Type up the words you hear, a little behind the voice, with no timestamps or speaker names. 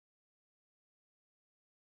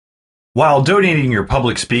While donating your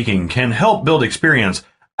public speaking can help build experience,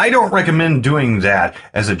 I don't recommend doing that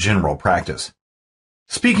as a general practice.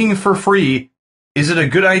 Speaking for free, is it a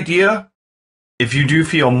good idea? If you do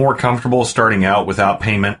feel more comfortable starting out without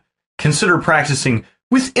payment, consider practicing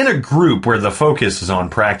within a group where the focus is on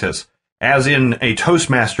practice, as in a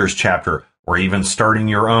Toastmasters chapter or even starting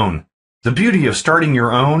your own. The beauty of starting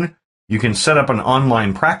your own, you can set up an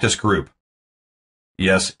online practice group.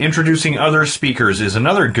 Yes, introducing other speakers is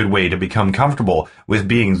another good way to become comfortable with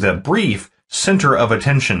being the brief center of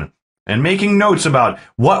attention and making notes about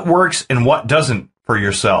what works and what doesn't for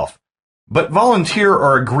yourself. But volunteer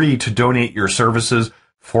or agree to donate your services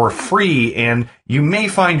for free, and you may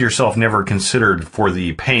find yourself never considered for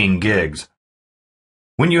the paying gigs.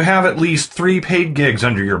 When you have at least 3 paid gigs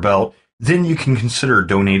under your belt, then you can consider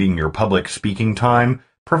donating your public speaking time,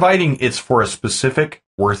 providing it's for a specific,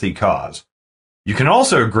 worthy cause. You can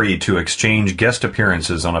also agree to exchange guest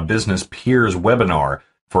appearances on a business peers webinar,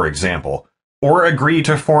 for example, or agree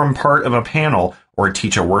to form part of a panel or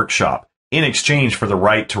teach a workshop in exchange for the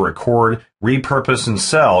right to record, repurpose, and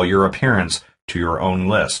sell your appearance to your own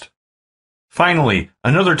list. Finally,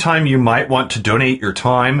 another time you might want to donate your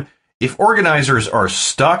time, if organizers are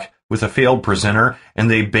stuck with a failed presenter and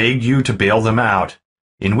they beg you to bail them out,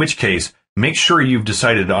 in which case, make sure you've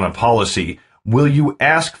decided on a policy. Will you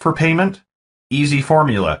ask for payment? Easy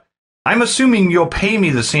formula. I'm assuming you'll pay me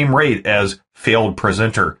the same rate as failed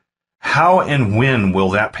presenter. How and when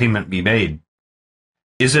will that payment be made?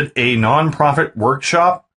 Is it a nonprofit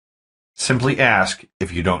workshop? Simply ask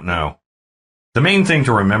if you don't know. The main thing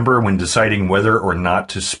to remember when deciding whether or not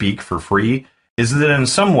to speak for free is that in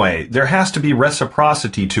some way there has to be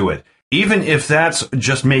reciprocity to it, even if that's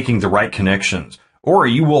just making the right connections, or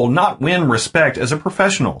you will not win respect as a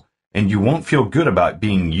professional and you won't feel good about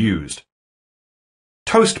being used.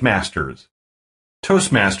 Toastmasters.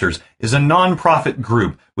 Toastmasters is a non-profit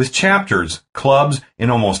group with chapters, clubs in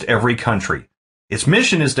almost every country. Its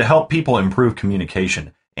mission is to help people improve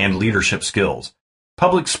communication and leadership skills.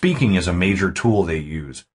 Public speaking is a major tool they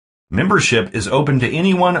use. Membership is open to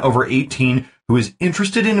anyone over 18 who is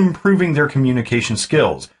interested in improving their communication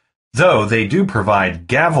skills, though they do provide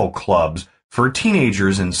gavel clubs for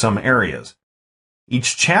teenagers in some areas.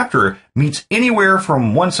 Each chapter meets anywhere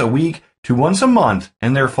from once a week to once a month,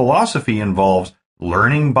 and their philosophy involves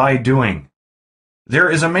learning by doing.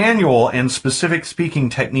 There is a manual and specific speaking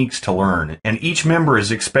techniques to learn, and each member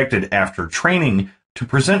is expected after training to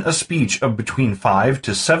present a speech of between 5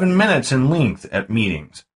 to 7 minutes in length at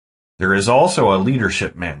meetings. There is also a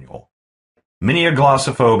leadership manual. Many a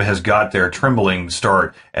glossophobe has got their trembling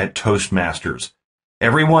start at Toastmasters.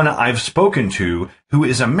 Everyone I've spoken to who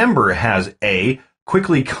is a member has A,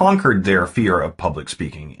 quickly conquered their fear of public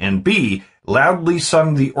speaking, and B, loudly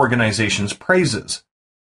sung the organization's praises.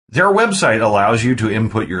 Their website allows you to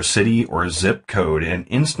input your city or zip code and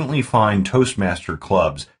instantly find Toastmaster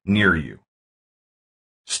clubs near you.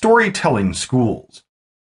 Storytelling schools.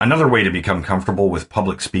 Another way to become comfortable with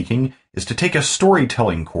public speaking is to take a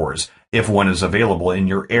storytelling course if one is available in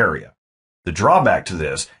your area. The drawback to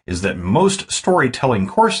this is that most storytelling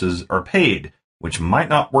courses are paid, which might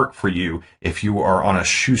not work for you if you are on a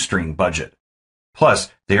shoestring budget.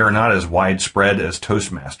 Plus, they are not as widespread as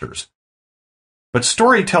Toastmasters. But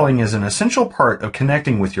storytelling is an essential part of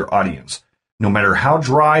connecting with your audience, no matter how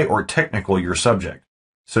dry or technical your subject,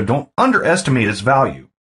 so don't underestimate its value.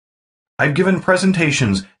 I've given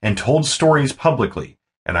presentations and told stories publicly,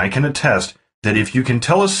 and I can attest that if you can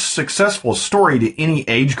tell a successful story to any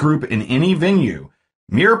age group in any venue,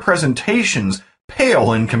 mere presentations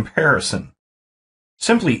pale in comparison.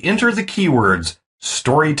 Simply enter the keywords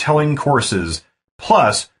storytelling courses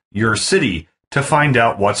plus your city to find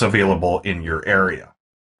out what's available in your area.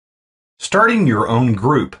 Starting your own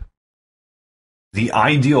group. The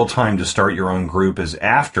ideal time to start your own group is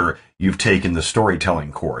after you've taken the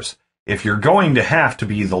storytelling course, if you're going to have to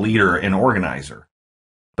be the leader and organizer.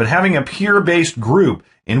 But having a peer-based group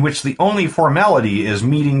in which the only formality is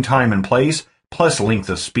meeting time and place plus length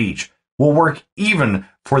of speech will work even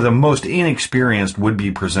for the most inexperienced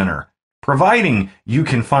would-be presenter, providing you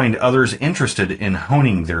can find others interested in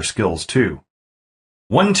honing their skills too.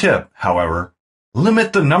 One tip, however,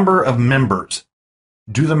 limit the number of members.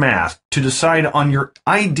 Do the math to decide on your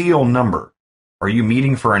ideal number. Are you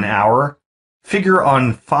meeting for an hour? Figure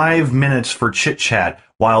on 5 minutes for chit-chat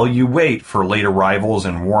while you wait for late arrivals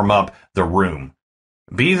and warm up the room.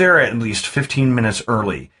 Be there at least 15 minutes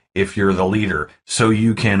early if you're the leader, so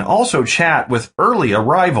you can also chat with early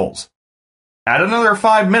arrivals. Add another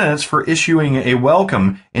 5 minutes for issuing a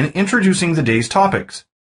welcome and introducing the day's topics.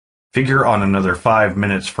 Figure on another 5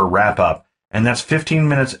 minutes for wrap-up, and that's 15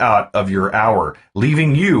 minutes out of your hour,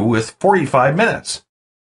 leaving you with 45 minutes.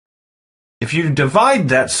 If you divide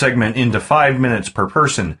that segment into 5 minutes per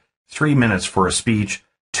person, 3 minutes for a speech,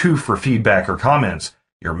 2 for feedback or comments,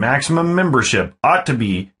 your maximum membership ought to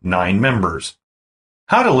be 9 members.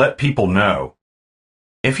 How to let people know.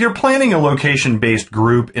 If you're planning a location-based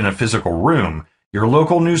group in a physical room, your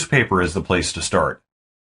local newspaper is the place to start.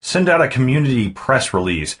 Send out a community press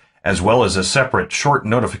release, as well as a separate short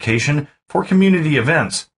notification for community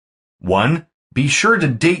events. 1. Be sure to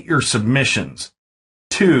date your submissions.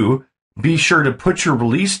 2. Be sure to put your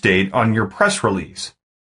release date on your press release.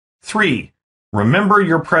 3. Remember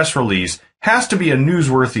your press release has to be a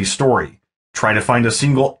newsworthy story. Try to find a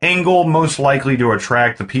single angle most likely to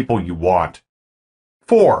attract the people you want.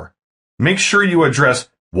 4. Make sure you address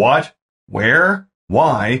what, where,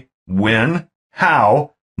 why, when,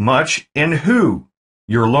 how, much, and who.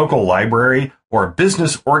 Your local library or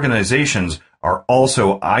business organizations are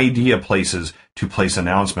also idea places to place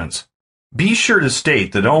announcements. Be sure to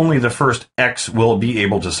state that only the first X will be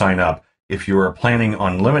able to sign up if you are planning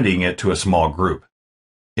on limiting it to a small group.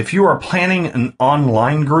 If you are planning an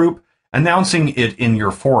online group, announcing it in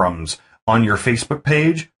your forums, on your Facebook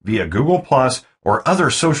page, via Google+, or other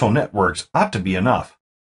social networks ought to be enough.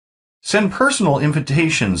 Send personal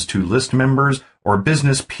invitations to list members or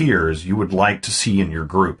business peers you would like to see in your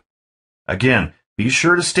group. Again, be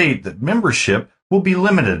sure to state that membership will be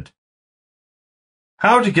limited.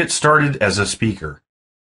 How to get started as a speaker.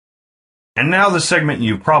 And now the segment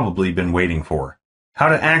you've probably been waiting for. How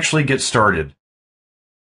to actually get started.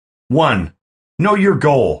 1. Know your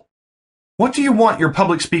goal. What do you want your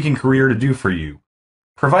public speaking career to do for you?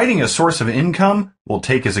 Providing a source of income will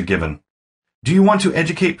take as a given. Do you want to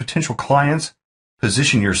educate potential clients?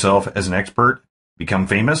 Position yourself as an expert? Become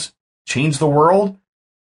famous? Change the world?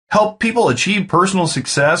 Help people achieve personal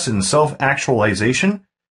success and self-actualization?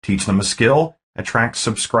 Teach them a skill? Attract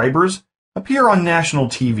subscribers? Appear on national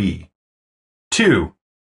TV? 2.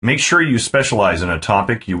 Make sure you specialize in a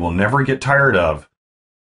topic you will never get tired of.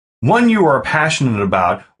 One you are passionate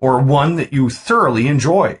about or one that you thoroughly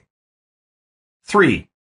enjoy. 3.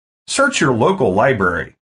 Search your local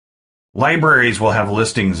library. Libraries will have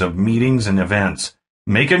listings of meetings and events.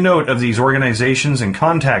 Make a note of these organizations and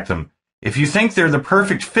contact them if you think they're the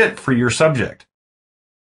perfect fit for your subject.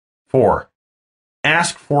 4.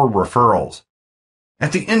 Ask for referrals.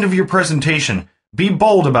 At the end of your presentation, be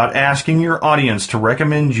bold about asking your audience to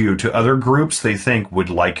recommend you to other groups they think would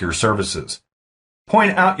like your services.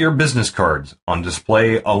 Point out your business cards on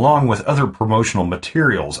display along with other promotional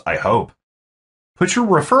materials, I hope. Put your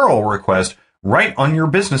referral request right on your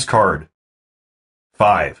business card.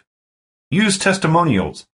 5. Use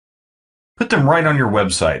testimonials. Put them right on your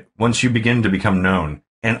website once you begin to become known.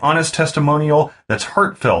 An honest testimonial that's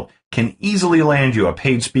heartfelt can easily land you a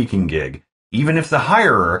paid speaking gig, even if the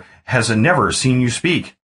hirer has never seen you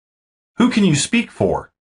speak. Who can you speak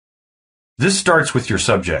for? This starts with your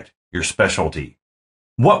subject, your specialty.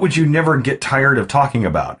 What would you never get tired of talking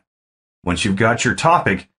about? Once you've got your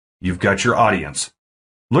topic, you've got your audience.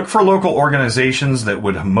 Look for local organizations that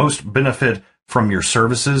would most benefit from your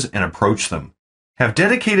services and approach them. Have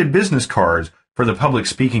dedicated business cards for the public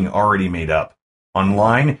speaking already made up.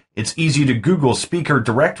 Online, it's easy to Google speaker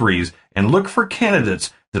directories and look for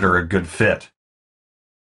candidates that are a good fit.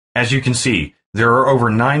 As you can see, there are over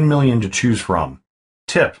 9 million to choose from.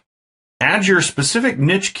 Tip: add your specific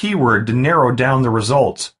niche keyword to narrow down the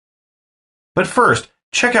results. But first,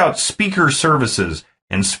 check out Speaker Services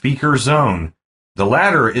and Speaker Zone. The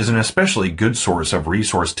latter is an especially good source of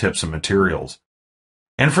resource tips and materials.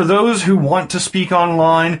 And for those who want to speak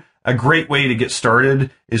online, a great way to get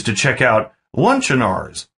started is to check out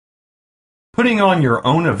Lunchinars. Putting on your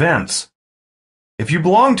own events. If you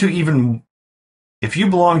belong to even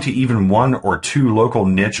one or two local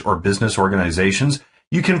niche or business organizations,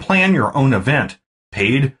 you can plan your own event,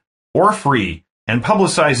 paid or free, and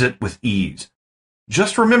publicize it with ease.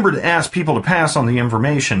 Just remember to ask people to pass on the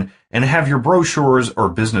information and have your brochures or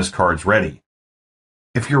business cards ready.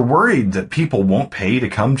 If you're worried that people won't pay to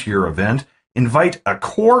come to your event, invite a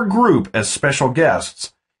core group as special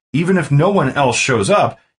guests. Even if no one else shows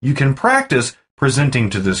up, you can practice presenting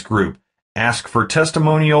to this group, ask for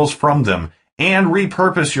testimonials from them, and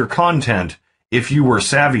repurpose your content if you were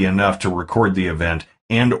savvy enough to record the event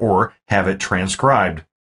and/or have it transcribed.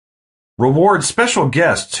 Reward special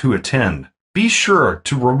guests who attend. Be sure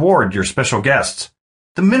to reward your special guests.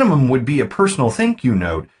 The minimum would be a personal thank you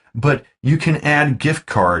note, but you can add gift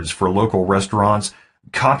cards for local restaurants,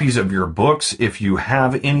 copies of your books if you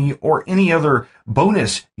have any, or any other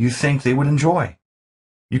bonus you think they would enjoy.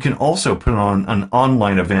 You can also put on an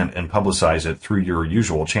online event and publicize it through your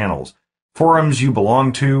usual channels. Forums you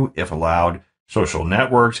belong to, if allowed, social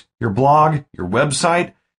networks, your blog, your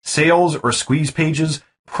website, sales or squeeze pages,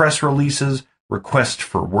 press releases, requests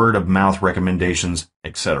for word-of-mouth recommendations,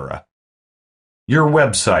 etc. Your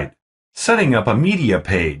website. Setting up a media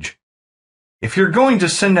page. If you're going to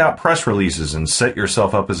send out press releases and set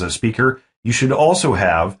yourself up as a speaker, you should also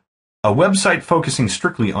have a website focusing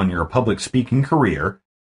strictly on your public speaking career,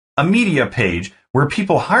 a media page where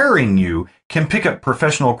people hiring you can pick up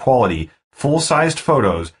professional quality, full-sized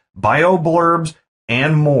photos, bio blurbs,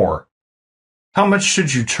 and more. How much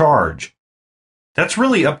should you charge? That's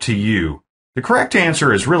really up to you. The correct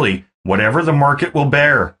answer is really whatever the market will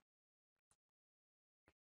bear.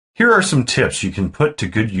 Here are some tips you can put to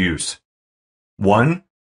good use. 1.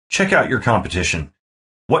 Check out your competition.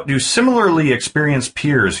 What do similarly experienced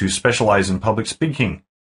peers who specialize in public speaking?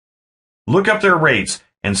 Look up their rates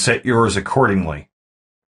and set yours accordingly.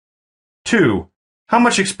 2. How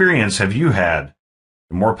much experience have you had?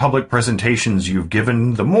 The more public presentations you've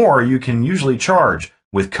given, the more you can usually charge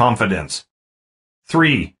with confidence.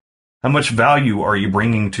 3. How much value are you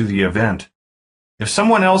bringing to the event? If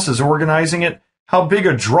someone else is organizing it, how big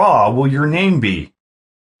a draw will your name be?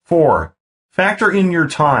 4. Factor in your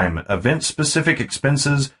time, event-specific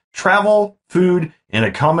expenses, travel, food, and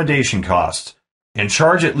accommodation costs, and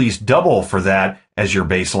charge at least double for that as your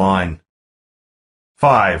baseline.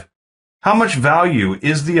 5. How much value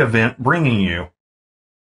is the event bringing you?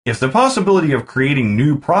 If the possibility of creating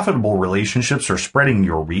new profitable relationships or spreading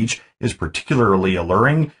your reach is particularly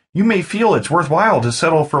alluring, you may feel it's worthwhile to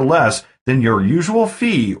settle for less than your usual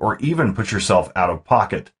fee or even put yourself out of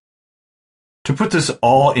pocket. To put this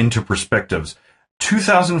all into perspectives,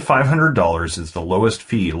 $2,500 is the lowest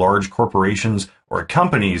fee large corporations or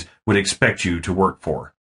companies would expect you to work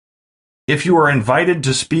for. If you are invited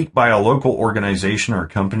to speak by a local organization or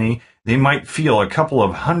company, they might feel a couple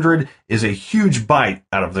of hundred is a huge bite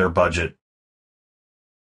out of their budget.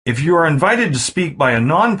 If you are invited to speak by a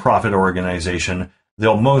nonprofit organization,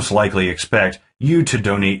 they'll most likely expect you to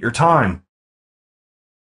donate your time.